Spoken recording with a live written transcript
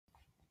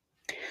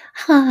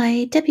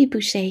Hi, Debbie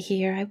Boucher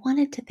here. I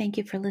wanted to thank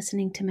you for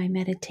listening to my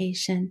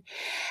meditation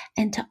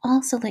and to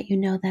also let you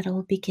know that it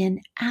will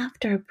begin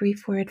after a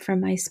brief word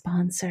from my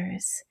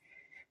sponsors.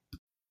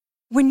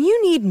 When you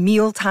need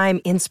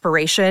mealtime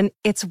inspiration,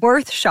 it's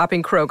worth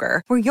shopping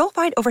Kroger, where you'll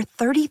find over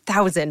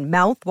 30,000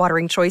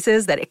 mouth-watering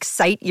choices that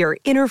excite your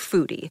inner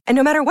foodie. And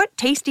no matter what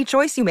tasty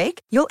choice you make,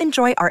 you'll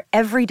enjoy our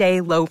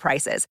everyday low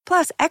prices,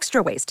 plus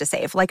extra ways to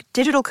save, like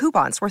digital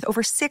coupons worth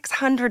over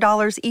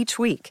 $600 each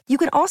week. You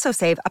can also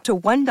save up to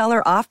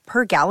 $1 off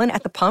per gallon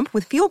at the pump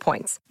with fuel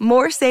points.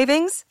 More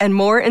savings and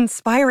more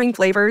inspiring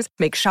flavors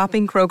make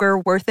shopping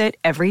Kroger worth it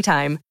every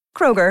time.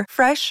 Kroger,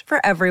 fresh for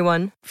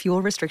everyone.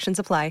 Fuel restrictions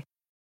apply.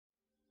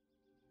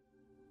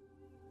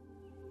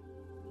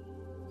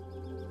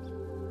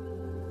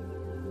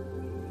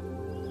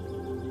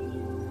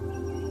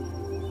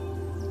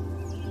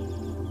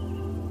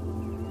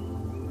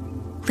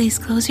 Please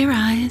close your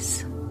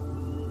eyes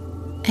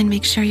and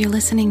make sure you're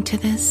listening to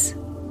this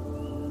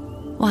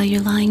while you're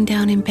lying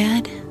down in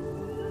bed.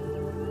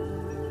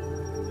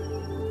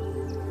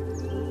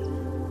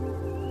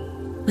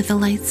 With the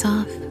lights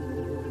off,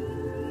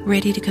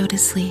 ready to go to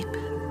sleep.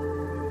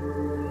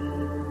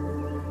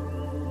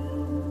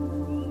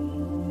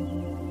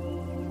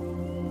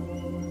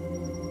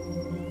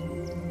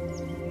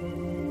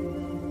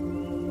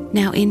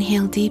 Now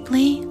inhale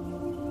deeply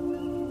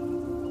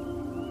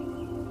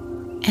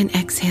and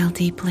exhale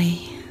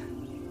deeply.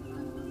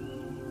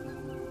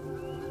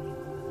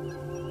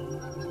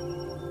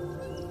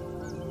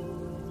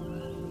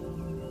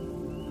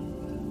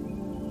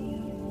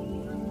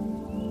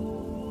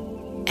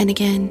 And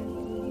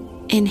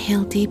again,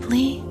 inhale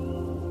deeply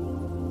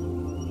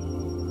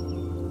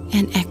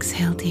and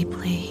exhale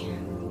deeply.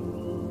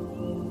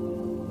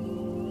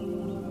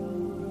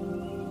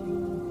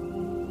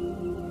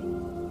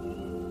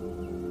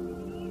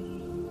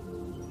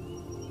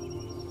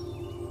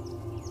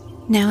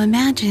 Now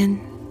imagine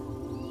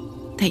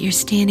that you're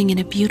standing in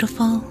a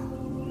beautiful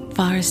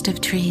forest of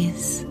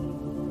trees.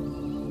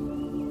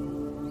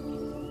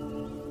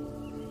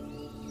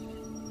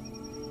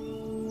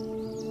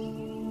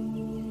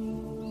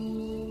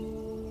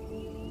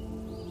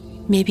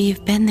 Maybe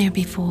you've been there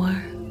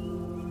before,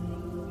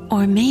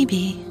 or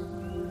maybe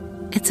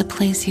it's a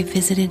place you've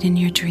visited in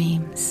your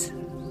dreams.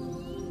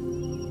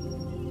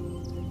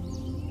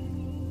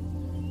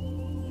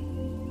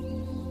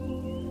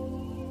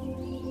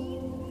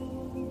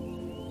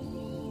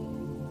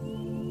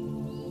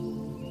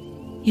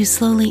 You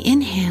slowly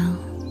inhale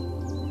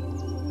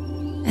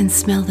and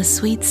smell the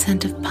sweet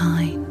scent of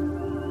pine.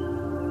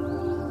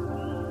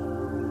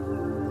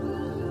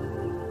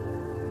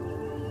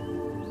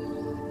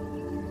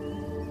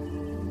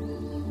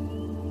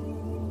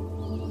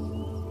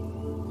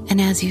 And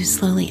as you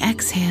slowly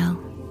exhale,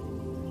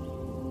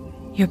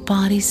 your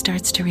body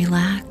starts to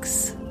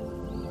relax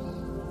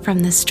from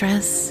the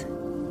stress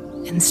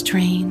and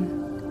strain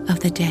of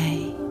the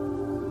day.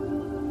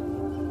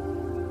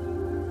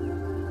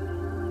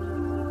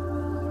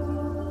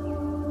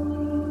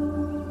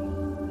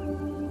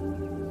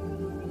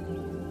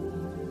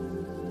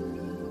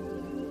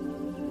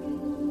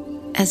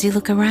 As you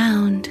look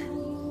around,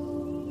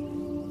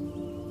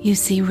 you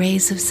see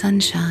rays of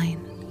sunshine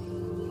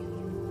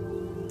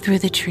through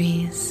the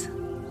trees.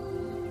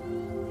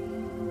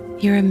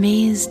 You're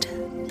amazed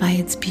by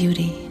its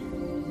beauty.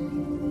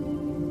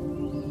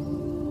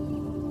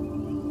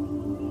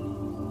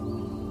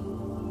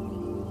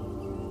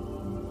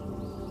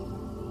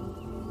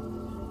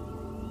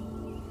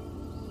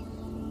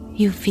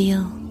 You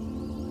feel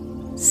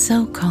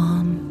so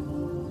calm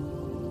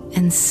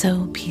and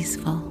so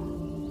peaceful.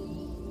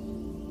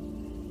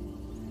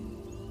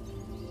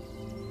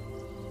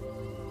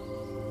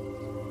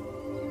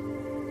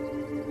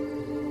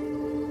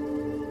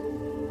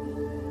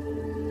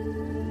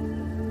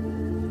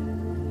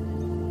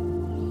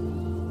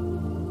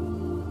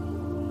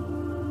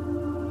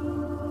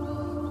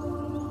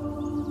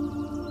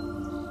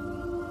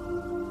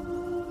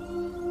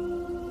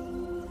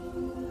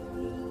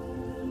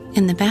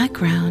 In the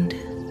background,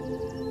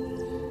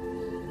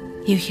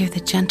 you hear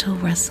the gentle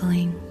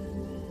rustling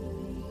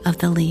of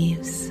the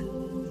leaves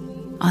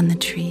on the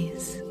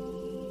trees.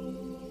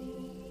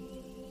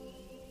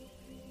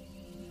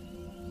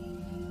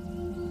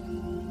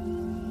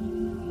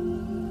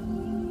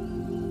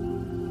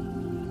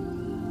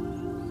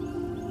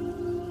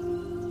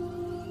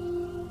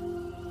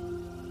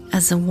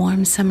 As the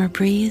warm summer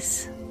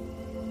breeze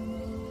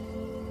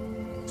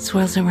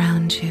swirls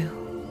around you,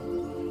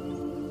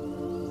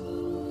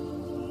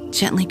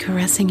 gently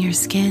caressing your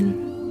skin,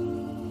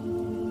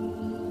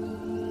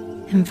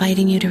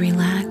 inviting you to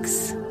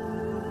relax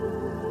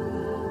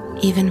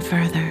even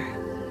further.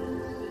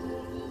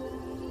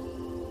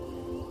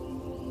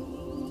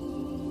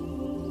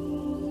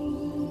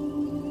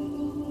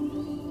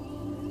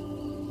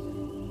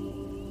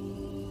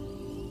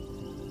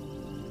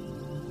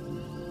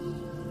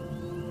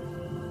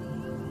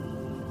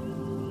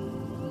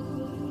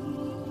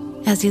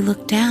 As you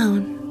look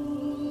down,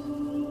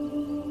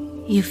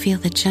 you feel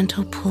the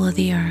gentle pull of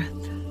the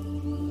earth,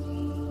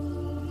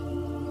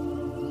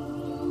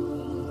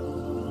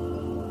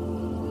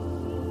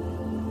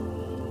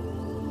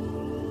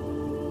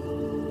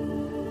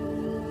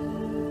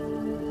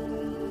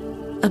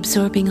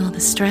 absorbing all the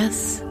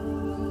stress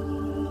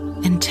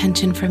and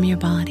tension from your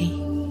body.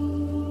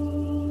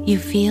 You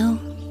feel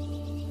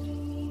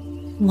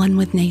one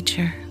with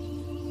nature.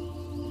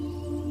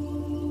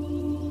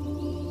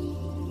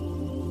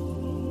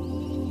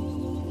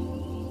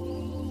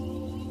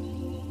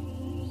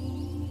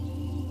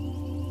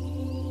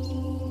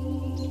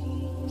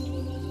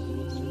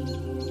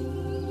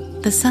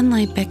 The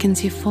sunlight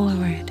beckons you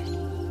forward,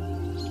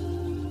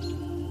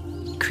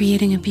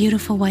 creating a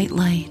beautiful white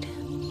light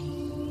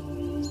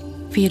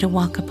for you to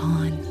walk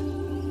upon.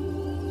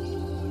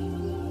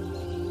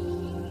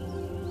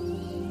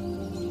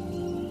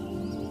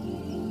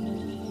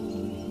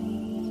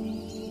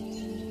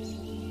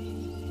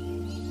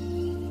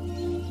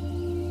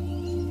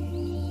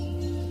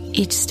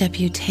 Each step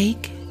you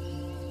take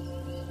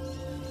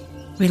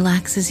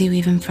relaxes you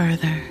even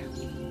further.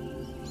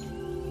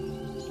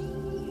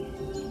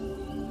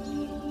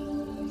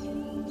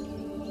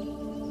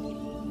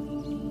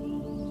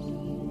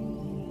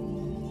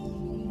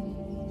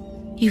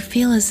 You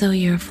feel as though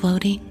you're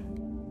floating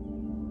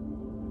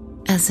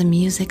as the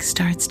music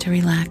starts to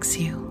relax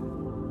you.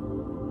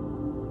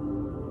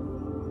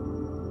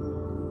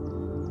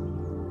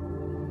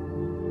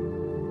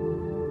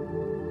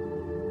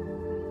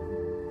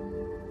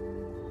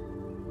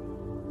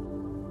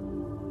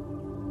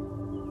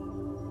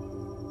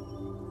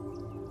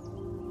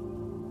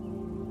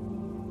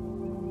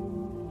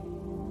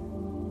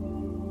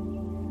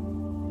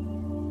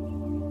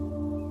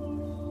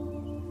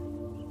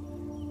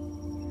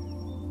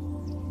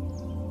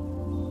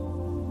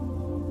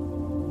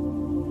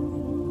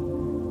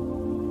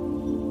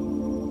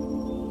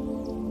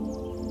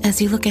 As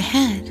you look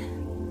ahead,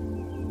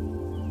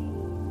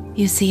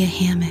 you see a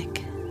hammock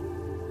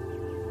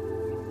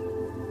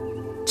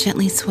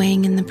gently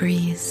swaying in the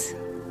breeze.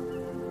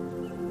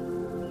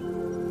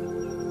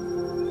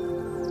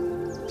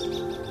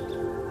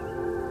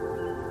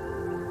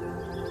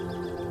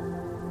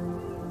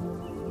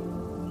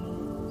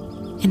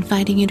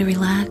 Inviting you to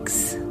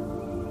relax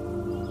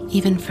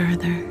even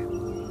further.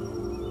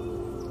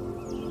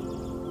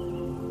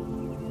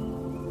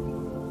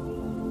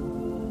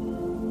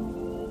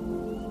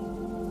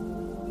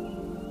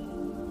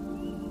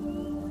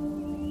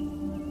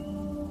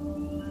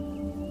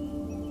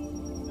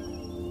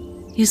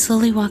 You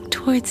slowly walk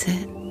towards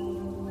it.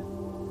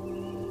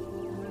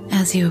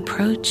 As you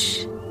approach,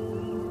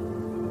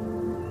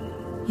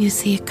 you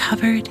see it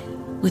covered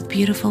with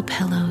beautiful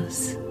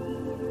pillows.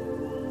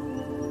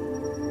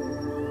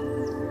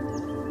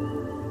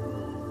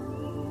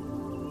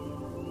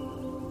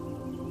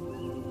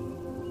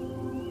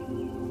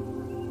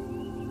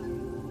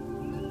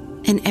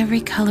 In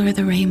every color of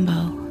the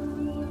rainbow,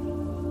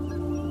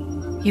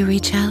 you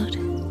reach out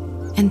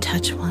and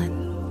touch one.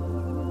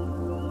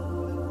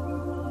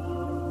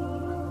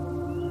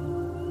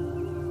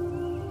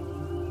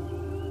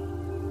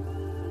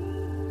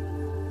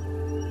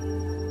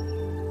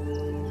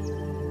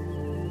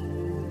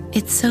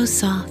 It's so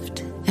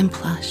soft and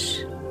plush.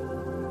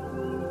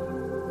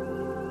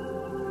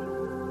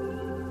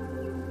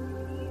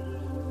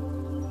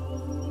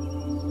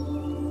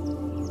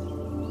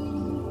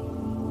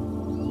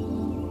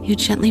 You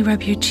gently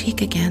rub your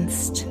cheek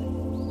against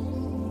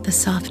the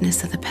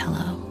softness of the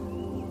pillow.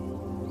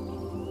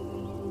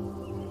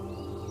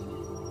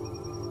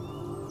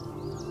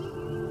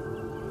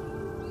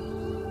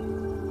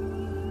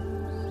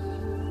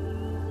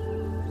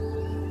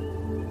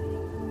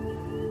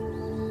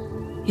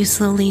 You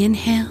slowly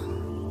inhale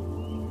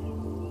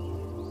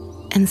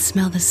and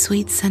smell the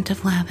sweet scent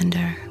of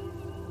lavender.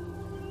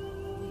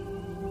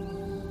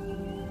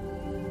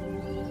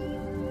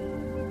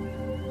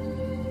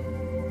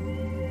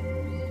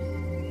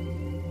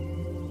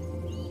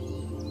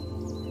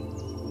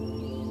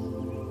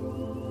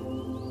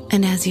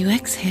 And as you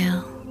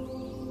exhale,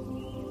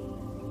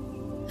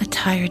 a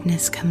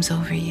tiredness comes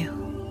over you.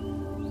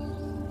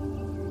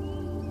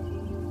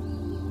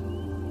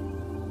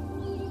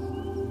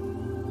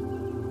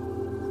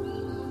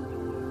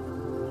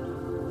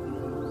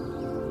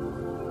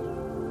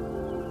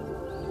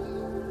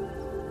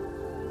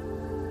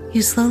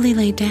 You slowly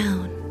lay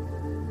down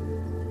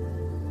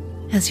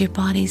as your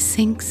body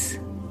sinks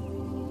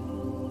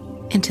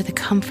into the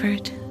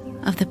comfort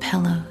of the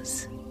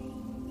pillows.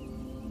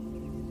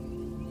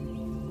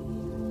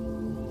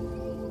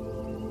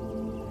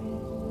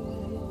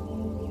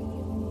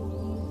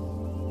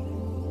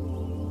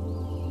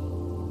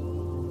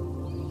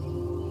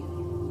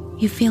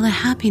 You feel a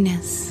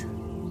happiness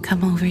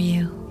come over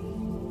you.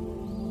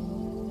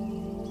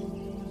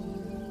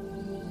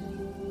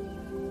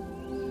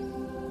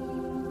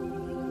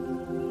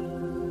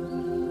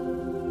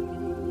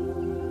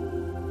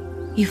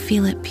 You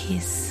feel at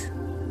peace.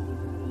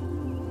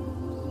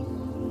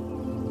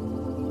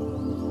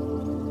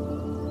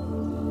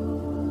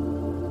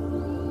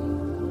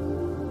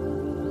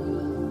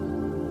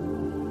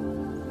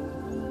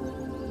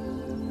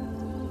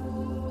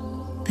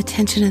 The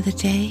tension of the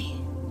day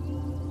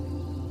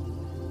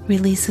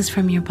releases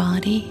from your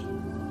body,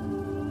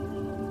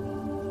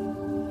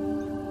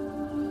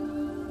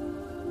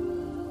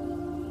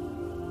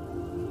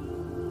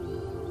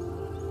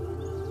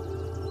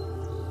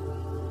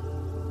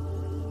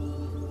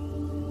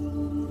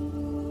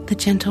 the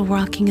gentle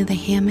rocking of the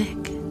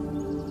hammock,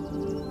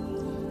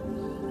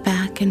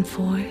 back and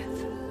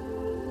forth,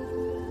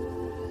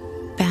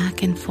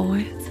 back and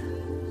forth,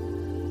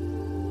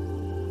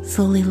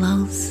 slowly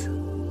lulls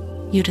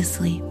you to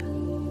sleep.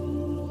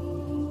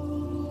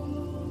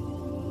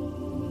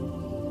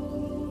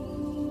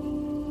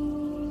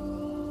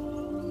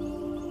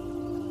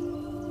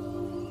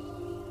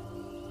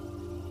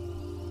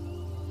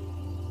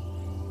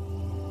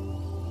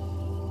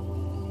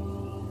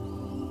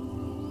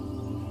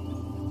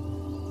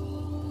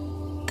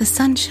 The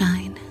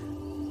sunshine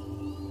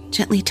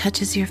gently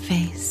touches your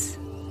face.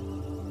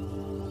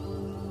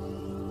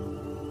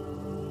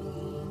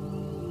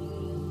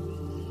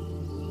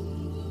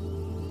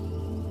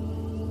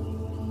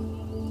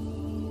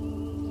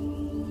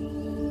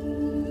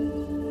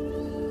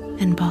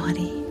 And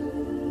body.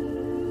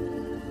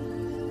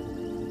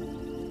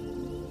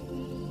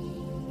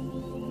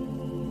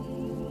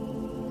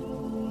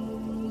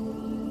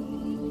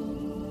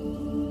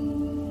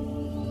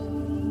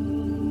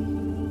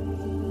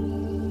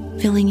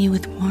 Filling you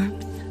with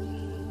warmth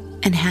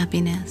and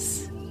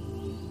happiness.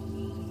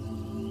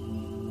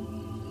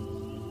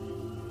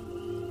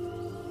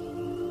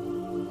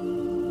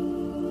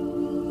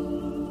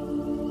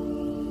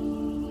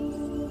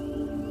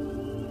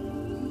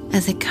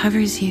 As it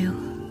covers you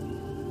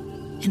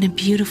in a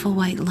beautiful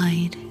white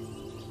light.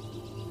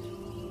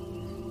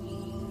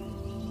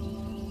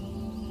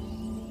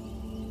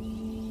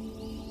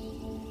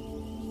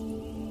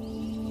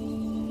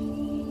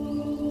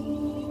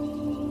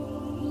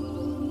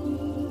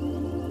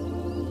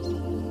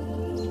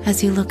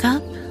 As you look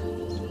up,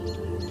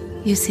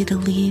 you see the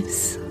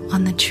leaves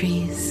on the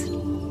trees.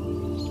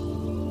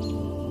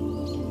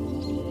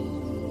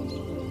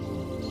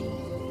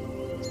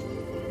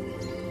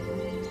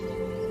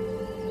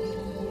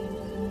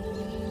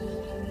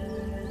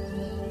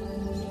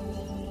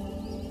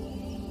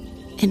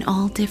 In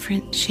all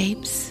different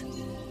shapes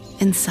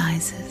and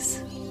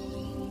sizes.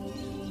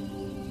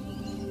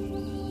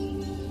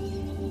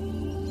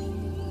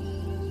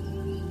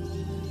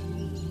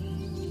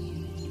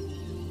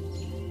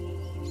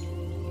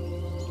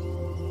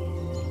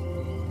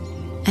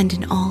 And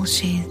in all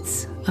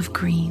shades of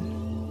green.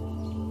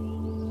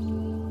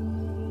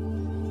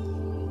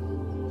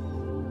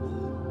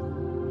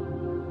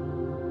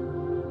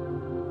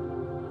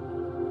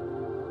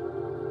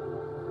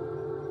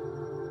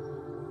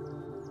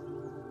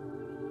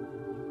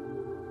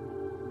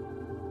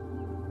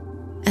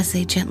 As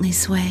they gently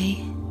sway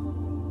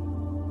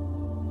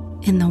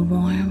in the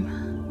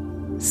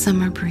warm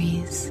summer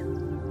breeze.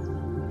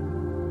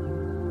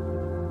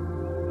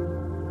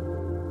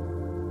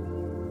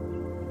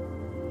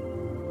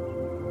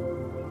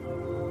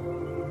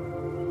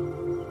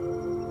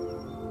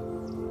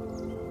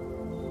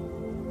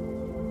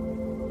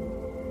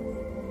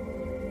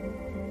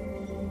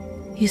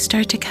 You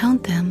start to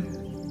count them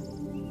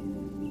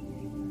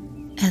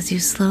as you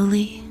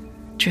slowly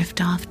drift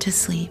off to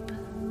sleep.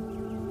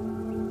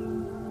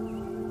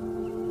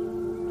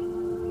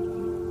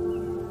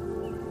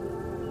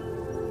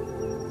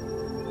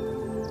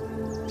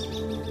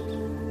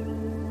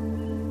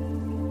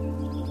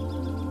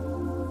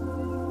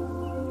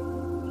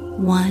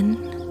 One,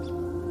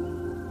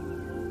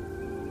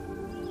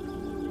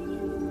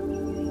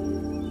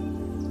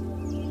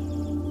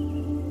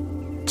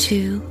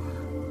 two,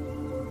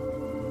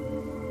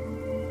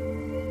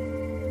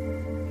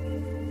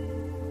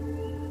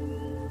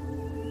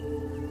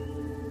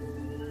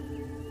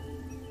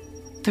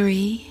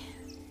 three,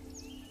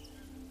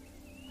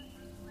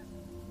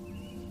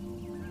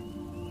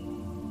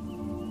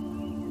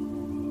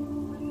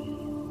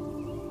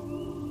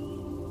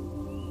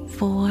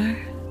 four,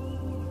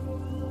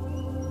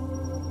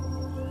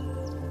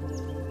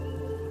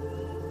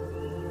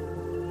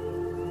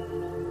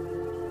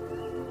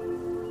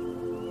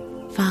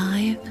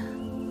 five,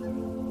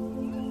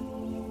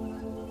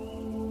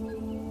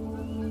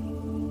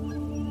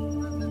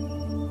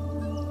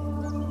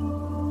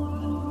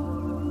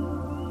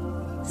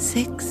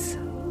 six,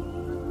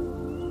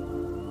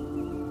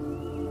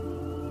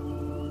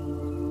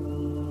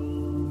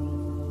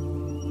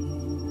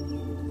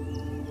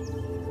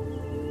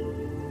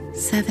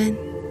 seven,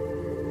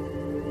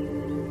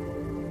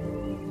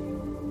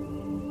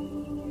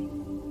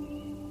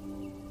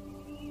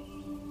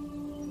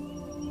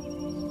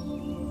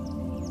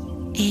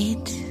 eight,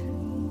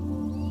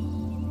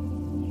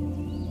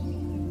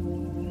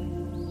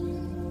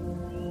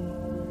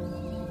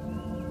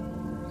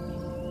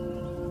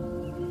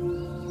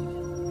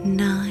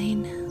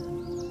 nine,